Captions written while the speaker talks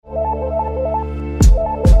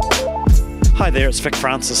Hi there, it's Vic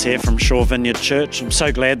Francis here from Shore Vineyard Church. I'm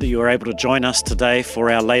so glad that you were able to join us today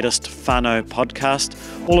for our latest whānau podcast.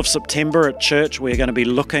 All of September at church, we're going to be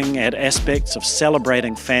looking at aspects of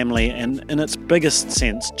celebrating family and, in its biggest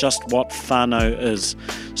sense, just what whānau is.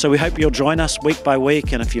 So we hope you'll join us week by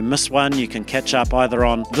week, and if you miss one, you can catch up either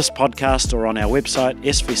on this podcast or on our website,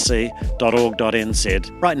 svc.org.nz.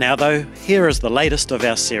 Right now, though, here is the latest of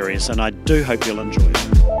our series, and I do hope you'll enjoy it.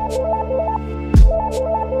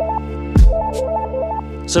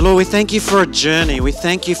 So Lord, we thank you for a journey. We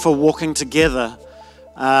thank you for walking together.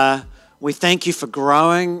 We thank you for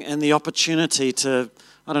growing and the opportunity to,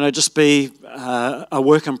 just be a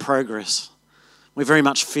work in progress. We very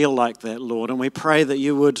much feel like that, Lord, and we pray that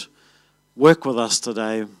you would work with us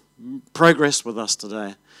today, progress with us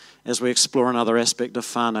today as we explore another aspect of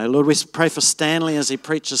whānau. Lord, we pray for Stanley as he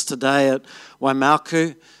preaches today at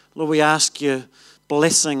Waimaoku. Lord, we ask you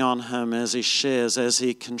blessing on him as he shares, as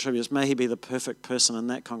he contributes. May he be the perfect person in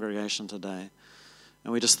that congregation today.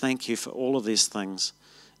 And we just thank you for all of these things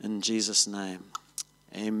in Jesus' name.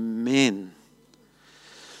 Amen.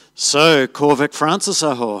 So, ko Vic Francis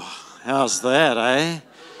aho. How's that, eh?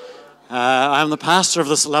 I'm the pastor of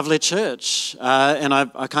this lovely church, and I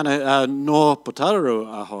kind of no Putaru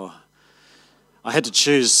aho. I had to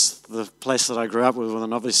choose the place that I grew up with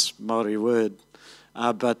an obvious Māori word,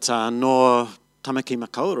 but no Tamaki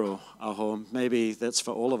Makaurau aho, maybe that's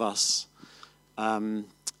for all of us.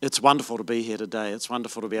 It's wonderful to be here today. It's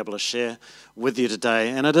wonderful to be able to share with you today.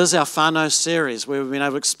 And it is our whānau series where we've been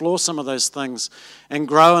able to explore some of those things and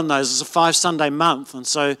grow in those. It's a 5-Sunday month, and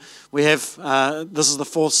so we have, this is the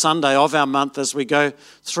 4th Sunday of our month as we go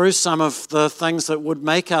through some of the things that would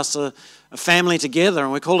make us a family together,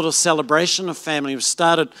 and we call it a celebration of family. We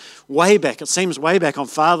started way back, it seems way back on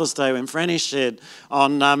Father's Day when Franny shared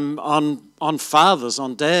on fathers,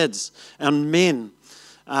 on dads, on men.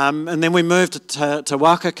 And then we moved to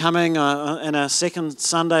Waka coming in our 2nd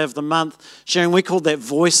Sunday of the month, sharing, we called that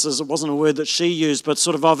voices. It wasn't a word that she used, but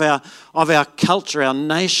sort of our culture, our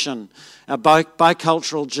nation, our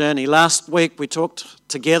bicultural journey. Last week we talked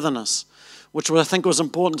togetherness, which I think was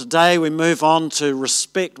important. Today we move on to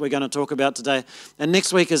respect, we're going to talk about today. And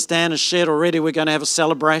next week, as Dan has shared already, we're going to have a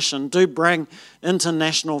celebration. Do bring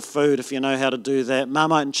international food if you know how to do that.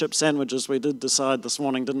 Marmite and chip sandwiches, we did decide this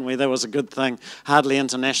morning, didn't we? That was a good thing. Hardly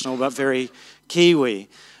international, but very Kiwi.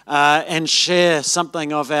 And share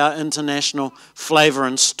something of our international flavour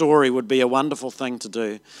and story would be a wonderful thing to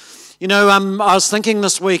do. You know, I was thinking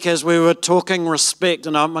this week as we were talking respect,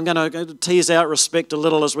 and I'm going to tease out respect a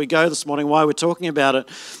little as we go this morning, why we're talking about it.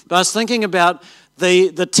 But I was thinking about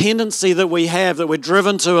the tendency that we have, that we're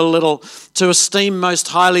driven to a little, to esteem most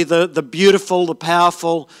highly the beautiful, the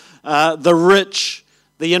powerful, the rich,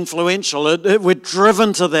 the influential. We're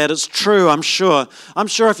driven to that. It's true, I'm sure. I'm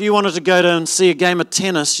sure if you wanted to go to and see a game of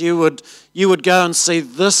tennis, you would go and see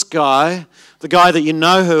this guy, the guy that you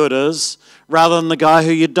know who it is, rather than the guy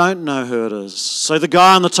who you don't know who it is. So the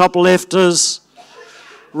guy on the top left is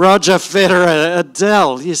Roger Federer.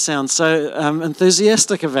 Adele, you sound so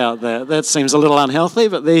enthusiastic about that. That seems a little unhealthy,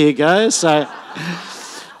 but there you go. So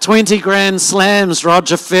 20 Grand Slams,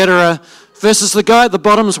 Roger Federer, versus the guy at the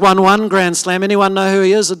bottom's won 1 Grand Slam. Anyone know who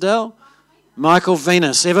he is, Adele? Michael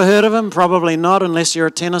Venus. Ever heard of him? Probably not, unless you're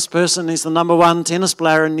a tennis person. He's the number 1 tennis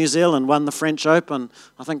player in New Zealand, won the French Open,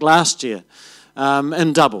 I think, last year.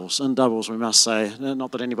 In doubles, we must say.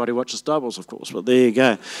 Not that anybody watches doubles, of course, but there you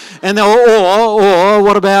go. And or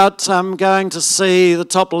what about going to see the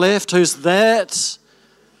top left? Who's that?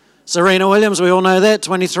 Serena Williams, we all know that.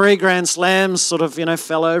 23 Grand Slams, sort of,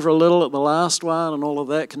 fell over a little at the last one and all of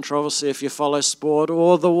that controversy if you follow sport.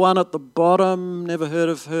 Or the one at the bottom, never heard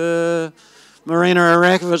of her. Marina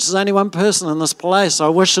Arakovic. There's only one person in this place. I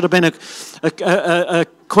wish it had been a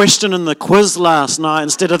question in the quiz last night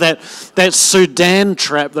instead of that Sudan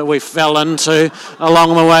trap that we fell into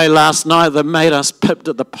along the way last night that made us pipped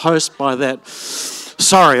at the post by that.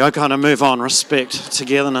 Sorry, I kind of move on. Respect,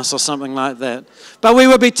 togetherness or something like that. But we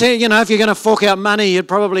would be, if you're going to fork out money, you'd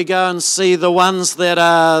probably go and see the ones that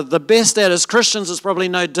are the best at. As Christians, it's probably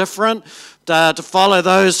no different. To follow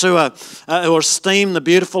those who esteem the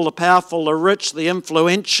beautiful, the powerful, the rich, the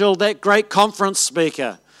influential, that great conference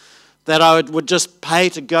speaker that I would just pay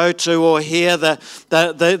to go to or hear,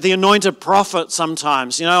 the anointed prophet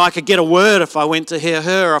sometimes. I could get a word if I went to hear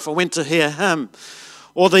her or if I went to hear him.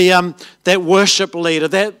 Or that worship leader,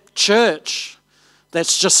 that church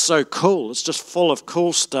that's just so cool. It's just full of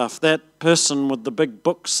cool stuff. That person with the big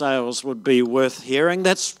book sales would be worth hearing.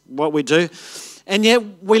 That's what we do. And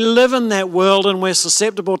yet we live in that world and we're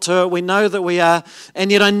susceptible to it. We know that we are.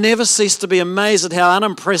 And yet I never cease to be amazed at how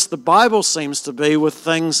unimpressed the Bible seems to be with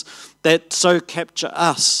things that so capture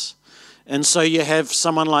us. And so you have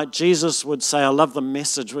someone like Jesus would say, I love the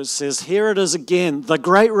Message, which says, here it is again, the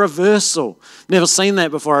great reversal. Never seen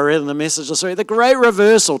that before I read in the Message. Sorry, the great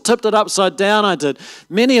reversal. Tipped it upside down, I did.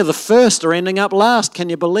 Many of the first are ending up last. Can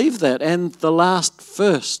you believe that? And the last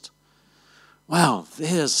first. Wow,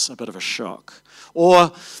 there's a bit of a shock.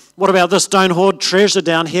 Or what about this? Don't hoard treasure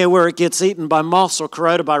down here where it gets eaten by moths or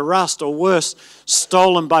corroded by rust, or worse,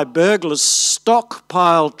 stolen by burglars.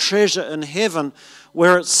 Stockpile treasure in heaven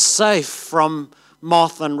where it's safe from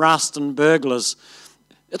moth and rust and burglars.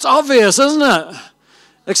 It's obvious, isn't it?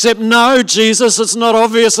 Except no, Jesus, it's not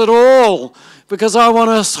obvious at all, because I want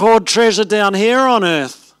to hoard treasure down here on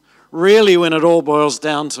earth, really, when it all boils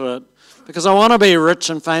down to it. Because I want to be rich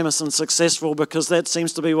and famous and successful, because that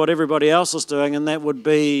seems to be what everybody else is doing, and that would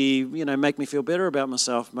be, make me feel better about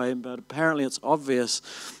myself. But apparently it's obvious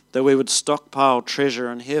that we would stockpile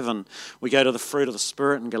treasure in heaven. We go to the fruit of the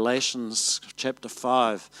Spirit in Galatians chapter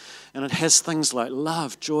 5, and it has things like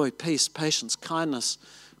love, joy, peace, patience, kindness,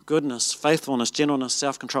 goodness, faithfulness, gentleness,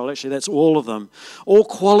 self-control. Actually, that's all of them. All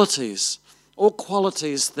qualities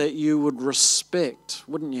that you would respect,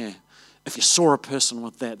 wouldn't you? If you saw a person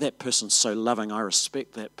with that person's so loving, I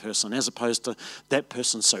respect that person, as opposed to that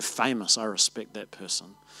person's so famous, I respect that person.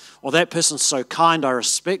 Or that person's so kind, I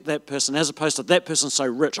respect that person, as opposed to that person's so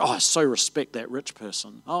rich, I so respect that rich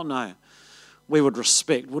person. Oh no, we would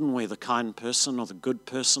respect, wouldn't we, the kind person or the good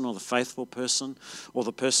person or the faithful person or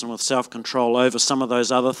the person with self-control over some of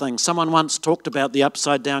those other things. Someone once talked about the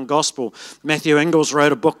upside down gospel. Matthew Ingalls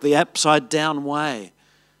wrote a book, The Upside Down Way,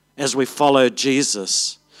 as we followed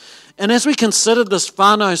Jesus. And as we considered this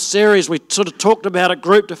whānau series, we sort of talked about it,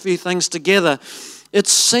 grouped a few things together. It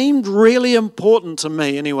seemed really important to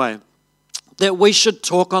me, anyway, that we should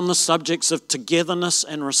talk on the subjects of togetherness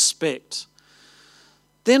and respect.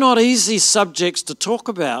 They're not easy subjects to talk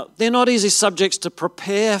about. They're not easy subjects to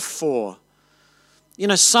prepare for.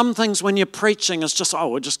 Some things when you're preaching, it's just,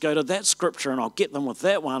 we'll just go to that scripture and I'll get them with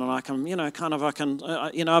that one, and I can,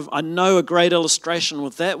 I know a great illustration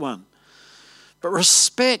with that one. But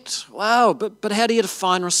respect, wow, but how do you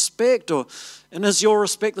define respect? And is your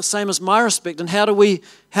respect the same as my respect? And how do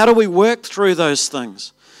we work through those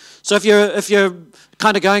things? So if you're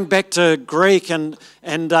kind of going back to Greek and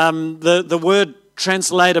the word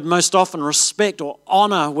translated most often respect or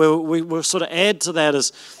honor, we'll sort of add to that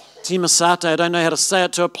as timasate, I don't know how to say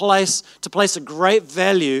it, to place a great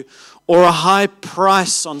value or a high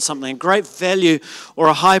price on something, great value or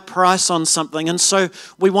a high price on something. And so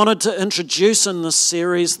we wanted to introduce in this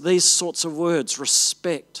series these sorts of words: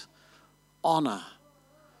 respect, honor,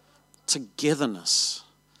 togetherness,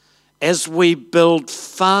 as we build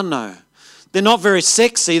whānau. They're not very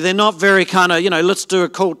sexy, they're not very kind of, let's do a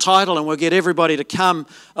cool title and we'll get everybody to come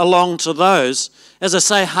along to those. As I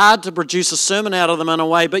say, hard to produce a sermon out of them in a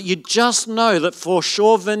way, but you just know that for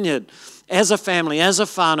Shore Vineyard, as a family, as a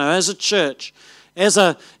whānau, as a church, as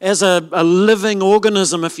a living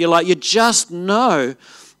organism, if you like, you just know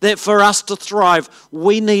that for us to thrive,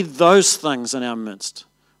 we need those things in our midst.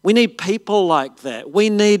 We need people like that. We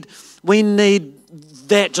need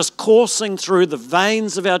that just coursing through the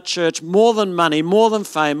veins of our church, more than money, more than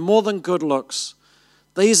fame, more than good looks.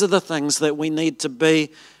 These are the things that we need to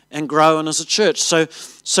be and grow in as a church. So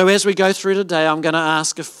as we go through today, I'm going to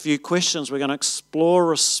ask a few questions. We're going to explore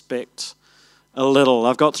respect a little.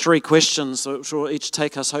 I've got 3 questions which will each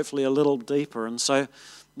take us hopefully a little deeper. And so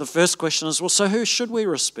the first question is, so who should we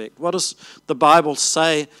respect? What does the Bible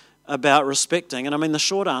say about respecting? And I mean, the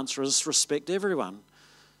short answer is respect everyone.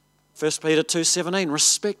 1 Peter 2:17,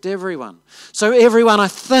 respect everyone. So everyone, I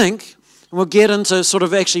think, and we'll get into sort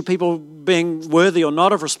of actually people being worthy or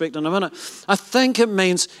not of respect in a minute, I think it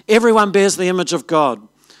means everyone bears the image of God.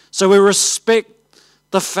 So we respect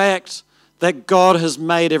the fact that God has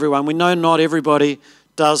made everyone. We know not everybody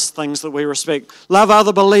does things that we respect. Love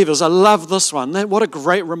other believers. I love this one. What a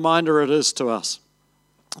great reminder it is to us.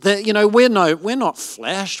 That, we're not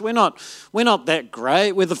flash. We're not that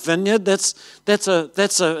great. We're the Vineyard. It's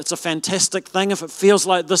a fantastic thing. If it feels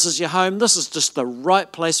like this is your home, this is just the right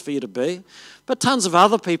place for you to be. But tons of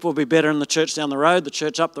other people will be better in the church down the road, the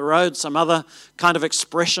church up the road, some other kind of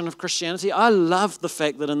expression of Christianity. I love the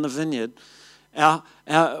fact that in the Vineyard,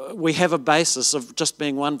 we have a basis of just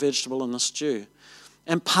being one vegetable in the stew.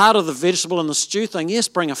 And part of the vegetable in the stew thing, yes,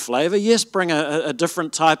 bring a flavour, yes, bring a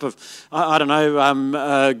different type of,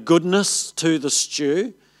 goodness to the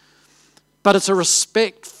stew. But it's a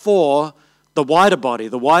respect for the wider body,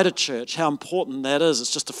 the wider church, how important that is.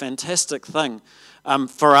 It's just a fantastic thing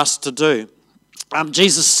for us to do.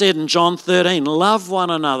 Jesus said in John 13, love one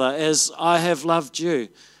another as I have loved you.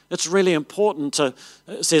 It's really important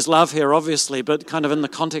it says love here obviously, but kind of in the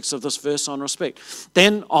context of this verse on respect.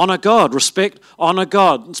 Then honour God, respect, honour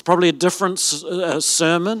God. It's probably a different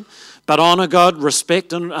sermon, but honour God,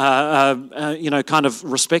 respect and, kind of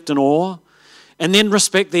respect and awe. And then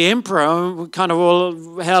respect the emperor. Kind of,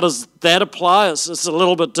 well, how does that apply? It's a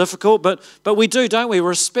little bit difficult, but we do, don't we?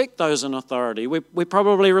 Respect those in authority. We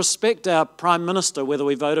probably respect our prime minister, whether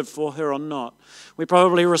we voted for her or not. We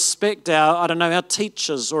probably respect our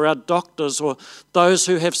teachers or our doctors or those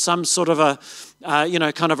who have some sort of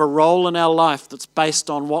kind of a role in our life that's based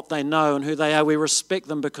on what they know and who they are. We respect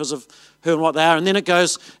them because of who and what they are. And then it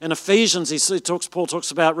goes in Ephesians, Paul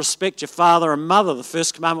talks about respect your father and mother. The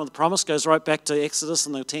first commandment of the promise goes right back to Exodus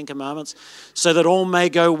and the Ten Commandments, so that all may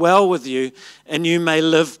go well with you and you may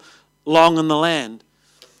live long in the land.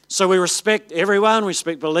 So we respect everyone, we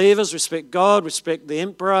respect believers, respect God, respect the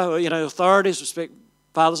emperor, authorities, respect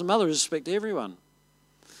fathers and mothers, respect everyone.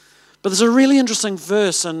 But there's a really interesting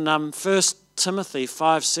verse in 1 Timothy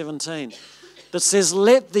 5:17 that says,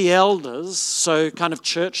 let the elders, so kind of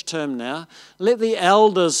church term now, let the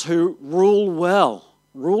elders who rule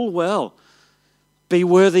well, be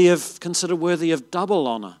considered worthy of double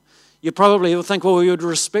honour. You probably would think, well, you would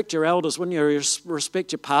respect your elders, wouldn't you? You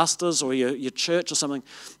respect your pastors or your church or something.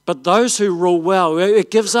 But those who rule well, it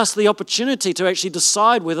gives us the opportunity to actually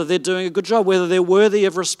decide whether they're doing a good job, whether they're worthy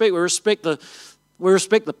of respect. We respect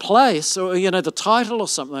the place or the title or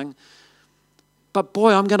something. But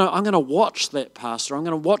boy, I'm going to watch that pastor. I'm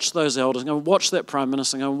going to watch those elders. I'm going to watch that prime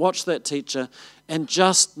minister. I'm going to watch that teacher, and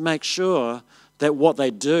just make sure that what they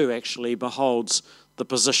do actually beholds the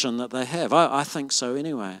position that they have. I think so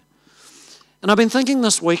anyway. And I've been thinking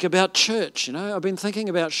this week about church, I've been thinking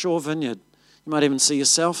about Shore Vineyard. You might even see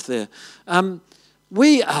yourself there.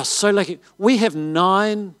 We are so lucky. We have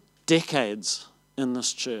 9 decades in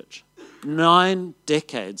this church. 9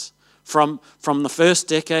 decades. From the first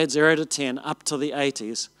decade, 0 to 10, up to the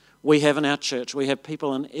 80s, we have in our church. We have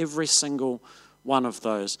people in every single one of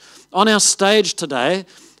those. On our stage today,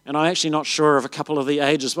 and I'm actually not sure of a couple of the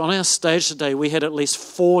ages, but on our stage today, we had at least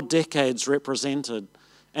 4 decades represented,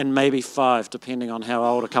 and maybe 5, depending on how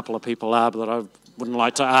old a couple of people are, but I wouldn't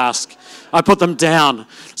like to ask. I put them down,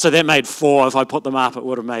 so that made 4. If I put them up, it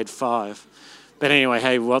would have made 5. But anyway,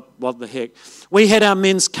 hey, what the heck. We had our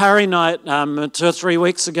men's curry night 2 or 3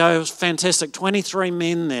 weeks ago. It was fantastic, 23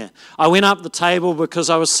 men there. I went up the table because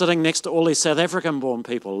I was sitting next to all these South African-born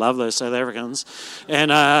people. Love those South Africans. And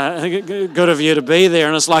good of you to be there.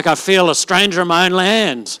 And it's like I feel a stranger in my own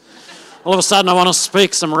land. All of a sudden, I want to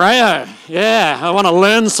speak some reo. Yeah, I want to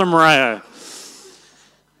learn some reo.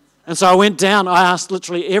 And so I went down, I asked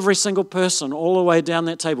literally every single person all the way down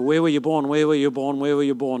that table, where were you born, where were you born, where were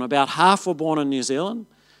you born? About half were born in New Zealand,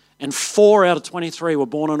 and 4 out of 23 were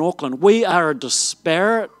born in Auckland. We are a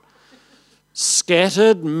disparate,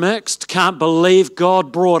 scattered, mixed, can't believe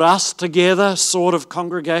God brought us together sort of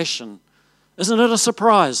congregation. Isn't it a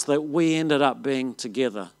surprise that we ended up being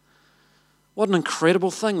together? What an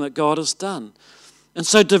incredible thing that God has done. And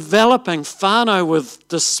so developing whānau with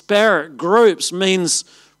disparate groups means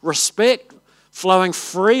respect flowing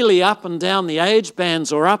freely up and down the age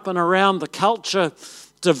bands or up and around the culture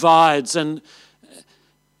divides, and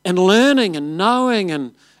learning and knowing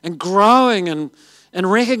and growing and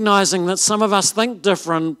recognizing that some of us think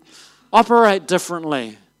different, operate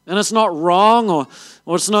differently. And it's not wrong or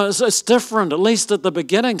it's different, at least at the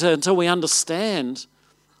beginning, until we understand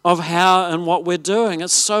of how and what we're doing.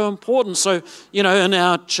 It's so important. So, in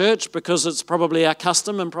our church, because it's probably our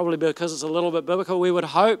custom and probably because it's a little bit biblical, we would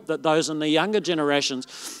hope that those in the younger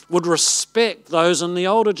generations would respect those in the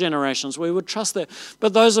older generations. We would trust that.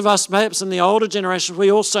 But those of us perhaps in the older generations,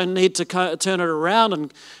 we also need to turn it around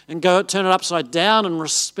and turn it upside down and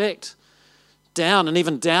respect down. And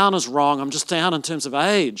even down is wrong. I'm just down in terms of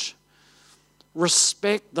age.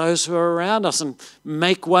 Respect those who are around us and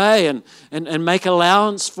make way and make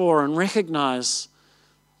allowance for and recognize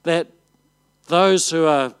that those who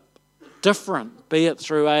are different, be it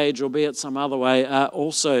through age or be it some other way, are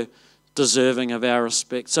also deserving of our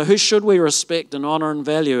respect. So who should we respect and honour and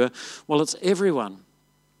value? Well, it's everyone.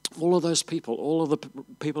 All of those people, all of the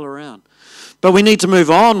people around. But we need to move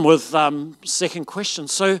on with second question.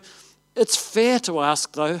 So it's fair to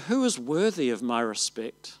ask, though, who is worthy of my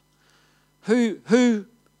respect? Who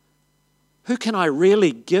can I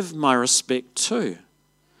really give my respect to?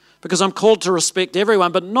 Because I'm called to respect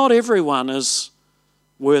everyone, but not everyone is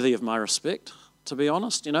worthy of my respect, to be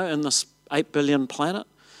honest, in this 8 billion planet.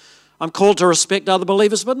 I'm called to respect other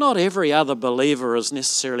believers, but not every other believer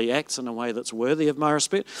necessarily acts in a way that's worthy of my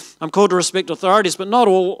respect. I'm called to respect authorities, but not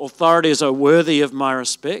all authorities are worthy of my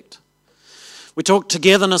respect. We talked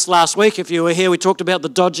togetherness last week. If you were here, we talked about the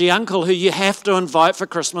dodgy uncle who you have to invite for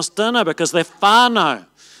Christmas dinner because they're whānau,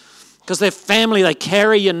 because they're family, they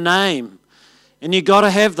carry your name, and you got to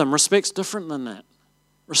have them. Respect's different than that.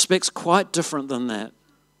 Respect's quite different than that.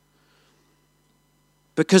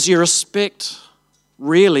 Because you respect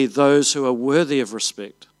really those who are worthy of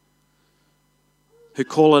respect, who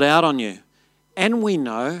call it out on you. And we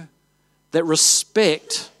know that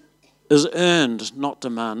respect is earned, not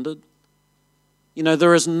demanded. You know,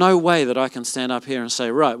 there is no way that I can stand up here and say,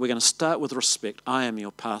 right, we're going to start with respect. I am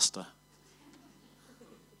your pastor.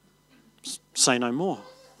 Say no more.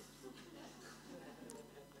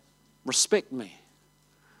 Respect me.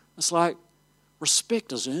 It's like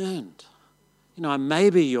respect is earned. You know, I may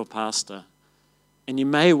be your pastor, and you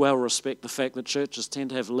may well respect the fact that churches tend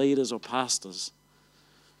to have leaders or pastors.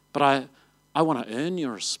 But I want to earn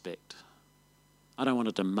your respect. I don't want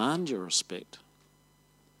to demand your respect.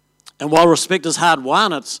 And while respect is hard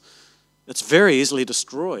won, it's very easily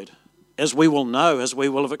destroyed, as we will know, as we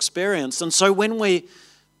will have experienced. And so when we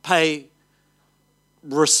pay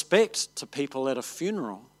respect to people at a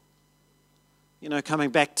funeral, you know, coming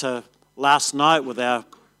back to last night with our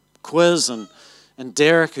quiz and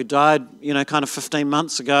Derek, who died, you know, kind of 15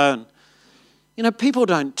 months ago. And, you know, people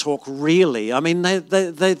don't talk really. I mean,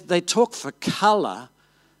 they talk for colour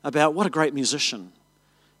about what a great musician.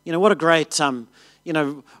 You know, what a great, sort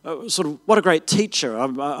of what a great teacher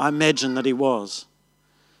I imagine that he was.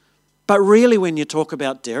 But really when you talk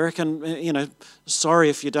about Derek, and, you know, sorry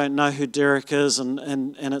if you don't know who Derek is and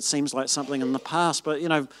it seems like something in the past, but, you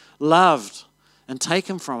know, loved and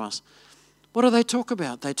taken from us. What do they talk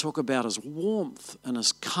about? They talk about his warmth and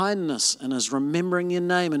his kindness and his remembering your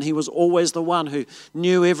name, and he was always the one who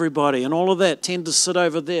knew everybody, and all of that tend to sit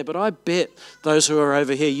over there. But I bet those who are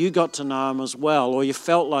over here, you got to know him as well, or you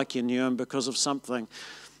felt like you knew him because of something.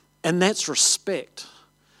 And that's respect.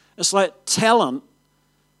 It's like talent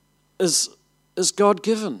is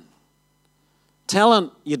God-given.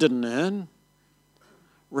 Talent you didn't earn.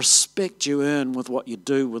 Respect you earn with what you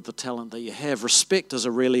do with the talent that you have. Respect is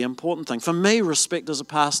a really important thing. For me, respect as a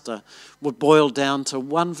pastor would boil down to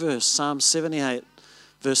one verse, Psalm 78,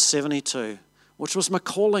 verse 72, which was my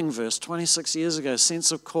calling verse 26 years ago,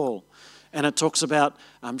 sense of call. And it talks about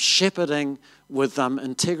shepherding with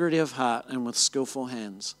integrity of heart and with skillful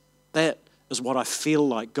hands. That is what I feel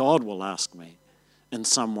like God will ask me in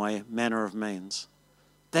some way, manner of means.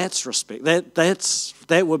 That's respect.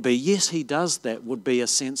 That would be, yes, he does that, would be a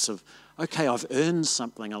sense of, okay, I've earned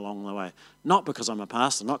something along the way. Not because I'm a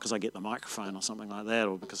pastor, not because I get the microphone or something like that,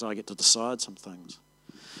 or because I get to decide some things.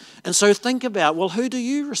 And so think about, well, who do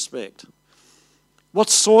you respect? What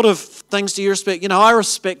sort of things do you respect? You know, I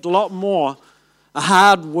respect a lot more a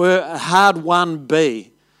hard-won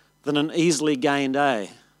B than an easily gained A.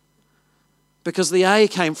 Because the A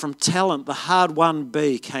came from talent, the hard-won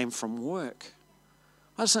B came from work.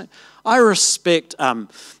 I respect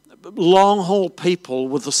long-haul people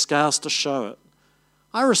with the scars to show it.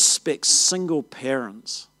 I respect single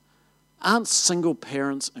parents. Aren't single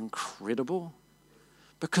parents incredible?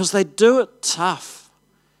 Because they do it tough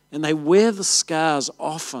and they wear the scars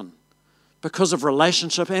often because of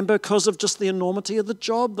relationship and because of just the enormity of the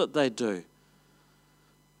job that they do.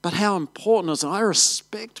 But how important is it? I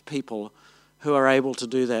respect people who are able to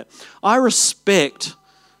do that. I respect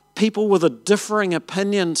people with a differing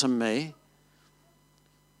opinion to me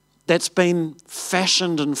that's been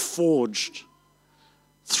fashioned and forged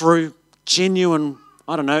through genuine,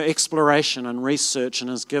 exploration and research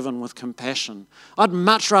and is given with compassion. I'd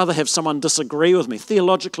much rather have someone disagree with me,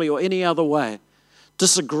 theologically or any other way,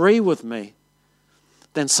 disagree with me,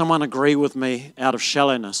 than someone agree with me out of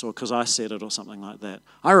shallowness or because I said it or something like that.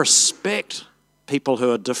 I respect people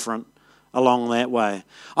who are different along that way.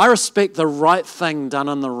 I respect the right thing done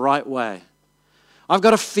in the right way. I've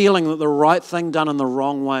got a feeling that the right thing done in the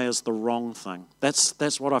wrong way is the wrong thing.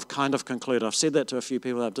 That's what I've kind of concluded. I've said that to a few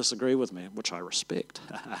people that disagree with me, which I respect.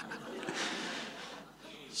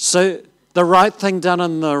 So the right thing done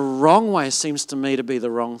in the wrong way seems to me to be the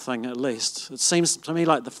wrong thing, at least. It seems to me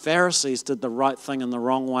like the Pharisees did the right thing in the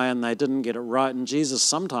wrong way and they didn't get it right. And Jesus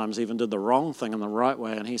sometimes even did the wrong thing in the right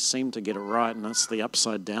way and he seemed to get it right. And it's the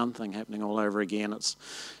upside down thing happening all over again.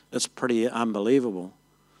 It's pretty unbelievable.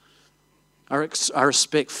 I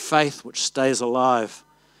respect faith which stays alive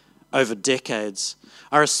over decades.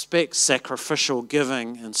 I respect sacrificial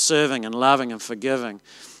giving and serving and loving and forgiving.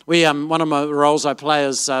 One of my roles I play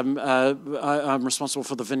is I'm responsible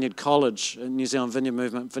for the Vineyard College, New Zealand Vineyard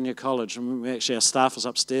Movement, Vineyard College, and our staff is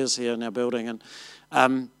upstairs here in our building,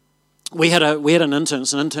 and we had an intern.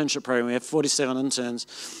 It's an internship program. We have 47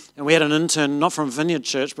 interns, and we had an intern not from Vineyard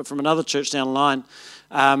Church but from another church down the line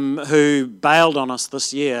who bailed on us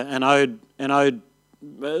this year and owed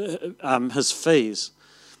his fees,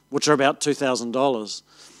 which are about $2,000,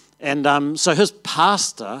 and so his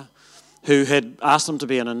pastor, who had asked him to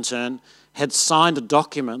be an intern, had signed a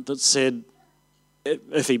document that said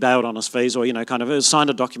if he bailed on his fees, or signed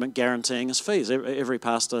a document guaranteeing his fees. Every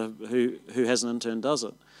pastor who has an intern does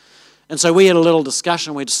it. And so we had a little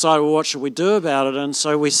discussion. We decided, well, what should we do about it? And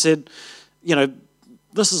so we said,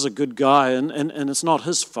 this is a good guy, and it's not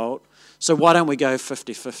his fault. So why don't we go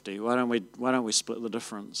 50-50? Why don't we split the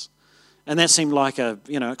difference? And that seemed like a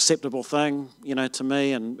acceptable thing, to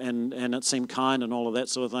me, and it seemed kind and all of that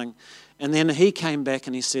sort of thing. And then he came back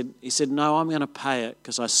and he said, no, I'm going to pay it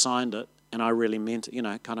because I signed it and I really meant it.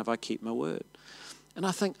 I keep my word. And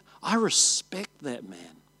I think I respect that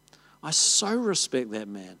man. I so respect that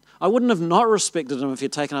man. I wouldn't have not respected him if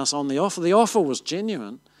he'd taken us on the offer. The offer was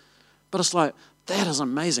genuine, but it's like, that is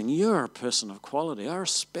amazing. You're a person of quality. I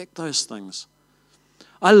respect those things.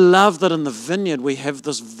 I love that in the Vineyard we have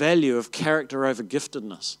this value of character over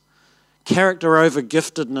giftedness. Character over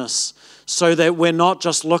giftedness, so that we're not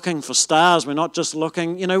just looking for stars. We're not just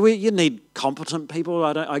looking, you need competent people,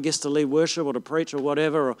 I guess, to lead worship or to preach or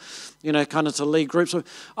whatever, or, to lead groups.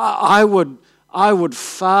 I would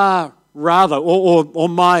far rather, or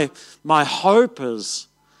my hope is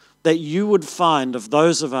that you would find, of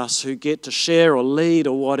those of us who get to share or lead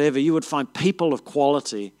or whatever, you would find people of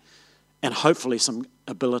quality and hopefully some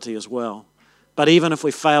ability as well. But even if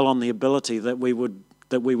we fail on the ability, that we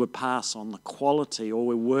would pass on the quality, or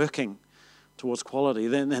we're working towards quality,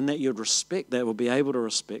 then that you'd respect that, or be able to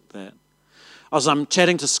respect that. I was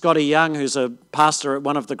chatting to Scotty Young, who's a pastor at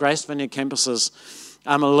one of the Grace Vineyard campuses,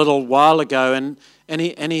 a little while ago, and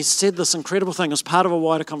he said this incredible thing as part of a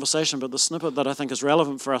wider conversation, but the snippet that I think is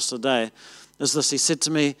relevant for us today is this. He said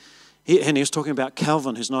to me, and he was talking about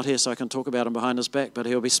Calvin, who's not here, so I can talk about him behind his back, but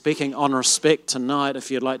he'll be speaking on respect tonight if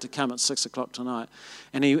you'd like to come at 6 o'clock tonight.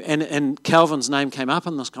 And Calvin's name came up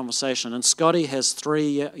in this conversation, and Scotty has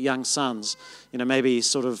 3 young sons, maybe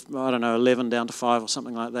 11 down to 5 or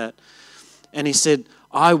something like that. And he said,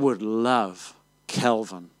 I would love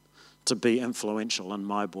Calvin to be influential in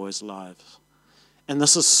my boys' lives. And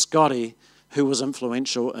this is Scotty, who was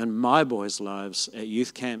influential in my boys' lives at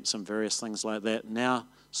youth camps and various things like that, now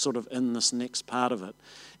sort of in this next part of it.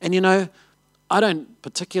 And I don't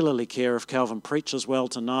particularly care if Calvin preaches well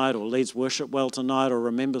tonight or leads worship well tonight or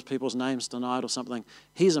remembers people's names tonight or something.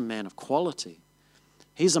 He's a man of quality.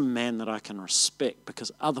 He's a man that I can respect because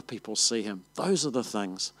other people see him. Those are the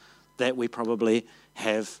things that we probably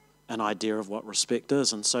have an idea of what respect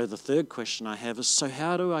is. And so the third question I have is, so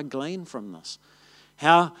how do I glean from this?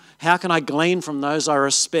 How can I glean from those I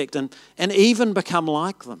respect and even become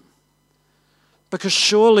like them? Because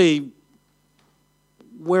surely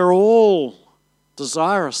we're all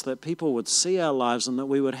desirous that people would see our lives and that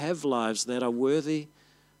we would have lives that are worthy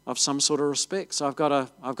of some sort of respect. So I've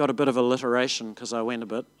got a bit of alliteration because I went a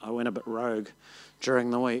bit rogue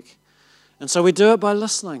during the week. And so we do it by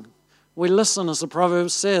listening. We listen, as the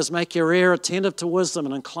proverb says, make your ear attentive to wisdom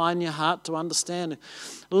and incline your heart to understanding.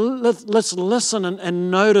 Let's listen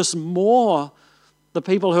and notice more the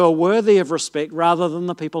people who are worthy of respect rather than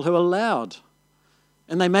the people who are loud.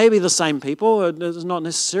 And they may be the same people, it's not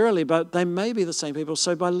necessarily, but they may be the same people.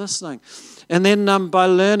 So by listening, and then by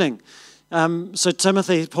learning. So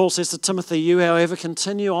Timothy, Paul says to Timothy, you, however,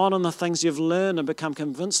 continue on in the things you've learned and become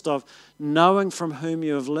convinced of, knowing from whom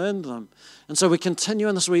you have learned them. And so we continue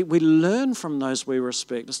in this, we learn from those we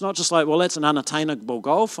respect. It's not just like, well, that's an unattainable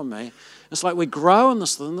goal for me. It's like we grow in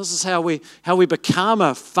this thing. This is how we become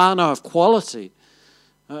a whānau of quality,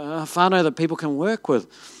 a whānau that people can work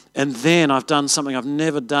with. And then I've done something I've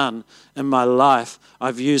never done in my life.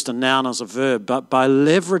 I've used a noun as a verb, but by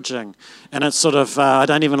leveraging. And it's sort of, I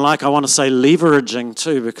want to say leveraging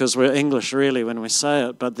too, because we're English really when we say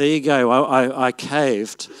it. But there you go, I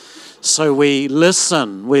caved. So we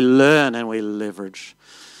listen, we learn, and we leverage.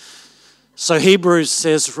 So Hebrews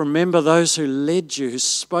says, remember those who led you, who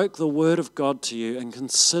spoke the word of God to you, and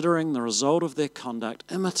considering the result of their conduct,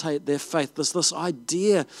 imitate their faith. There's this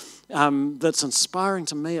idea that's inspiring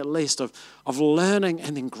to me at least of learning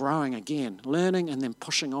and then growing again, learning and then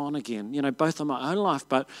pushing on again, both in my own life,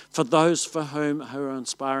 but for those who are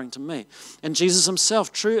inspiring to me. And Jesus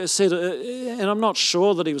himself said, and I'm not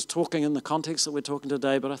sure that he was talking in the context that we're talking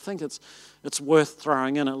today, but I think it's worth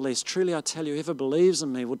throwing in at least. Truly I tell you, whoever believes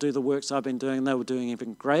in me will do the works I've been doing, and they were doing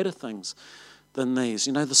even greater things than these.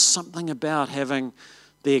 There's something about having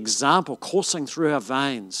the example coursing through our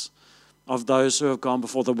veins of those who have gone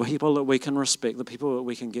before, the people that we can respect, the people that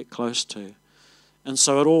we can get close to. And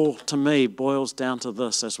so it all, to me, boils down to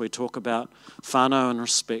this as we talk about whānau and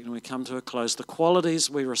respect, and we come to a close. The qualities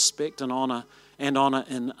we respect and honour in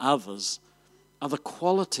others are the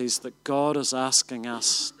qualities that God is asking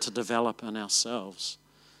us to develop in ourselves.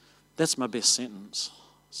 That's my best sentence.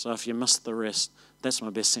 So if you missed the rest, that's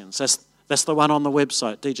my best sentence. That's the one on the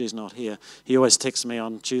website. DG's not here. He always texts me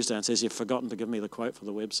on Tuesday and says, you've forgotten to give me the quote for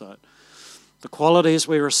the website. The qualities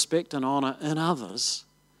we respect and honour in others,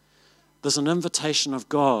 there's an invitation of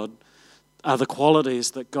God, are the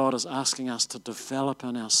qualities that God is asking us to develop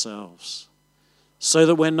in ourselves so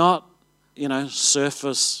that we're not,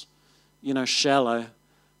 surface, shallow,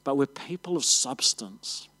 but we're people of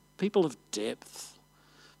substance, people of depth,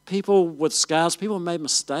 people with scars, people who made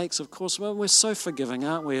mistakes, of course. Well, we're so forgiving,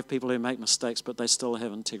 aren't we, of people who make mistakes, but they still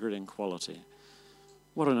have integrity and quality.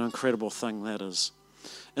 What an incredible thing that is.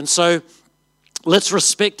 And so let's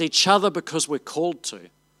respect each other because we're called to.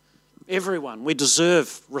 Everyone. We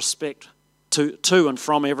deserve respect to and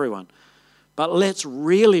from everyone. But let's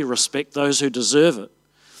really respect those who deserve it.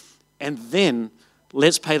 And then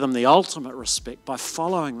let's pay them the ultimate respect by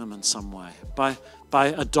following them in some way, by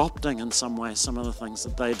adopting in some way some of the things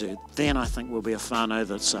that they do. Then I think we'll be a whānau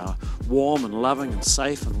that's warm and loving and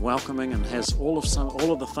safe and welcoming and has all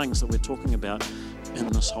of the things that we're talking about in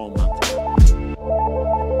this whole month.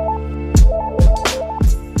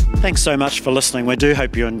 Thanks so much for listening. We do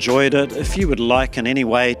hope you enjoyed it. If you would like in any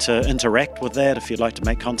way to interact with that, if you'd like to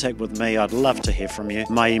make contact with me, I'd love to hear from you.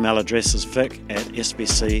 My email address is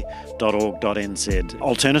vic@sbc.org.nz.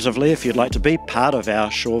 Alternatively, if you'd like to be part of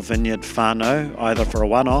our Shore Vineyard whānau, either for a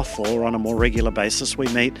one-off or on a more regular basis, we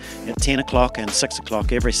meet at 10 o'clock and 6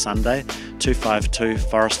 o'clock every Sunday, 252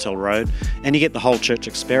 Forest Hill Road, and you get the whole church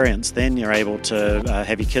experience. Then you're able to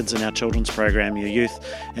have your kids in our children's program, your youth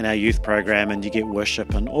in our youth program, and you get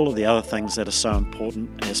worship and all of the other things that are so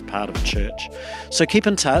important as part of church. So keep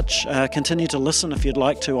in touch, continue to listen if you'd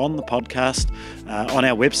like to on the podcast, on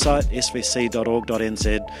our website,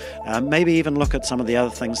 svc.org.nz, maybe even look at some of the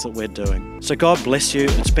other things that we're doing. So God bless you.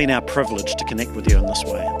 It's been our privilege to connect with you in this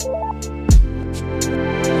way.